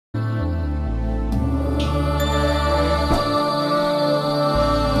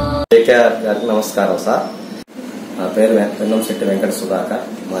JKR గారికి నమస్కారం sir. నా పేరు వెన్నంశెట్టి వెంకట సుధాకర్.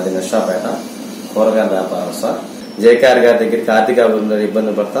 మాది నర్సాపేట. కూరగాయల వ్యాపారం సార్. JKR గారి దగ్గరికి ఆర్థిక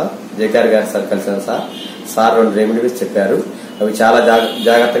ఇబ్బంది పడతా JKR గారి సార్ కలిసాను సార్. సార్ 2 రెమెడీస్ చెప్పారు. అవి చాలా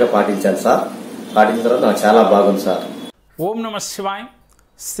జాగ్రత్తగా పాటించాను సార్. పాటించిన తర్వాత నాకు చాలా బాగుంది సార్. ఓం నమ శివాయ.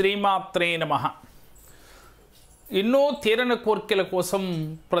 శ్రీమాత్రే నమః. ఎన్నో తీరని కోరికల కోసం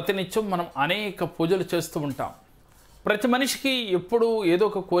ప్రతినిత్యం మనం అనేక పూజలు చేస్తూ ఉంటాం. ప్రతి మనిషికి ఎప్పుడూ ఏదో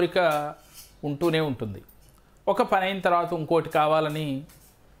ఒక కోరిక ఉంటూనే ఉంటుంది. ఒక పని అయిన తర్వాత ఇంకోటి కావాలని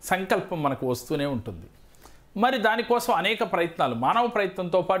సంకల్పం మనకు వస్తూనే ఉంటుంది. మరి దానికోసం అనేక ప్రయత్నాలు, మానవ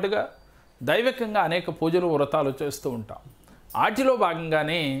ప్రయత్నంతో పాటుగా దైవికంగా అనేక పూజలు వ్రతాలు చేస్తూ ఉంటాం. వాటిలో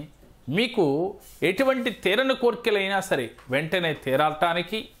భాగంగానే మీకు ఎటువంటి తీరని కోరికలైనా సరే వెంటనే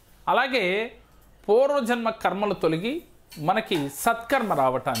తీరాటానికి, అలాగే పూర్వజన్మ కర్మలు తొలగి మనకి సత్కర్మ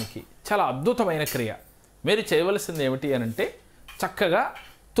రావటానికి చాలా అద్భుతమైన క్రియ. మీరు చేయవలసింది ఏమిటి అని అంటే, చక్కగా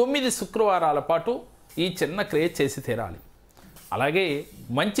 9 శుక్రవారాల పాటు ఈ చిన్న క్రియ చేసి తీరాలి. అలాగే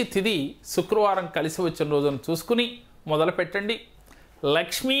మంచి తిథి శుక్రవారం కలిసి వచ్చిన రోజును చూసుకుని మొదలు పెట్టండి.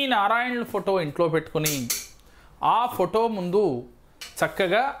 లక్ష్మీనారాయణుల ఫోటో ఇంట్లో పెట్టుకుని ఆ ఫోటో ముందు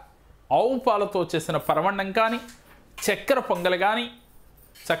చక్కగా ఆవు పాలతో చేసిన పరమన్నం కానీ, చక్కెర పొంగల్ కానీ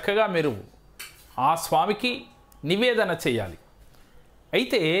చక్కగా మీరు ఆ స్వామికి నివేదన చేయాలి.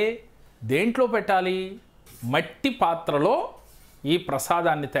 అయితే దేంట్లో పెట్టాలి? మట్టి పాత్రలో ఈ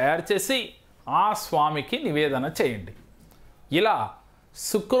ప్రసాదాన్ని తయారు చేసి ఆ స్వామికి నివేదన చేయండి. ఇలా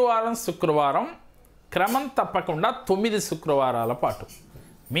శుక్రవారం క్రమం తప్పకుండా 9 శుక్రవారాల పాటు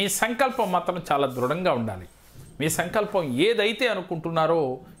మీ సంకల్పం మాత్రం చాలా దృఢంగా ఉండాలి. మీ సంకల్పం ఏదైతే అనుకుంటున్నారో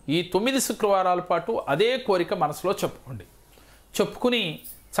ఈ 9 శుక్రవారాల పాటు అదే కోరిక మనసులో చెప్పుకోండి. చెప్పుకుని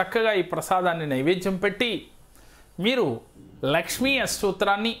చక్కగా ఈ ప్రసాదాన్ని నైవేద్యం పెట్టి మీరు లక్ష్మీ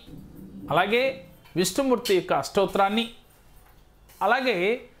అష్టోత్తరాన్ని, అలాగే విష్ణుమూర్తి యొక్క అష్టోత్తరాన్ని, అలాగే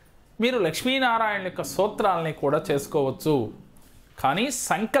మీరు లక్ష్మీనారాయణ యొక్క స్తోత్రాలని కూడా చేసుకోవచ్చు. కానీ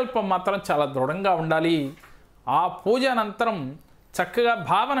సంకల్పం మాత్రం చాలా దృఢంగా ఉండాలి. ఆ పూజ అనంతరం చక్కగా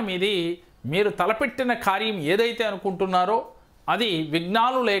భావన మీది మీరు తలపెట్టిన కార్యం ఏదైతే అనుకుంటున్నారో అది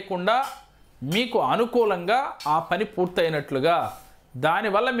విఘ్నాలు లేకుండా మీకు అనుకూలంగా ఆ పని పూర్తయినట్లుగా,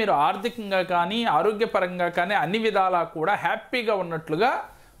 దానివల్ల మీరు ఆర్థికంగా కానీ ఆరోగ్యపరంగా కానీ అన్ని విధాలా కూడా హ్యాపీగా ఉన్నట్లుగా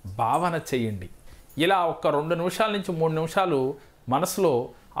భావన చేయండి. ఇలా ఒక 2 నిమిషాల నుంచి 3 నిమిషాలు మనసులో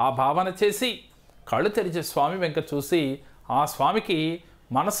ఆ భావన చేసి కళ్ళు తెరిచి స్వామి వెంక చూసి ఆ స్వామికి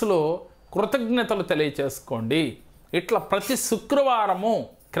మనసులో కృతజ్ఞతలు తెలియచేసుకోండి. ఇట్లా ప్రతి శుక్రవారము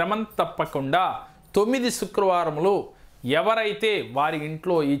క్రమం తప్పకుండా 9 శుక్రవారములు ఎవరైతే వారి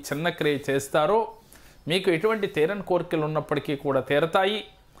ఇంట్లో ఈ చిన్న క్రియ చేస్తారో మీకు ఎటువంటి తీరని కోరికలు ఉన్నప్పటికీ కూడా తీరతాయి.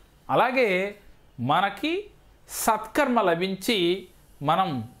 అలాగే మనకి సత్కర్మ లభించి మనం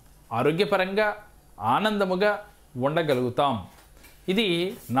ఆరోగ్యపరంగా ఆనందముగా ఉండగలుగుతాం. ఇది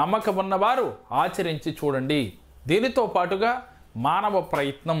నమ్మకం ఉన్నవారు ఆచరించి చూడండి. దీనితో పాటుగా మానవ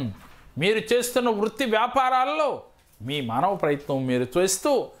ప్రయత్నం, మీరు చేస్తున్న వృత్తి వ్యాపారాల్లో మీ మానవ ప్రయత్నం మీరు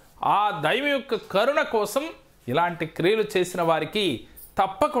చేస్తూ ఆ దైవం యొక్క కరుణ కోసం ఇలాంటి క్రియలు చేసిన వారికి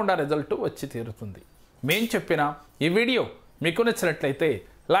తప్పకుండా రిజల్ట్ వచ్చి తీరుతుంది. మేము చెప్పిన ఈ వీడియో మీకు నచ్చినట్లయితే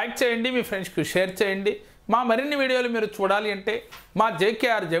లైక్ చేయండి, మీ ఫ్రెండ్స్కి షేర్ చేయండి. మా మరిన్ని వీడియోలు మీరు చూడాలి అంటే మా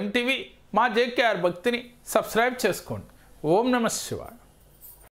JKR టీవీ, మా JKR భక్తిని సబ్స్క్రైబ్ చేసుకోండి. ఓం నమః శివాయ.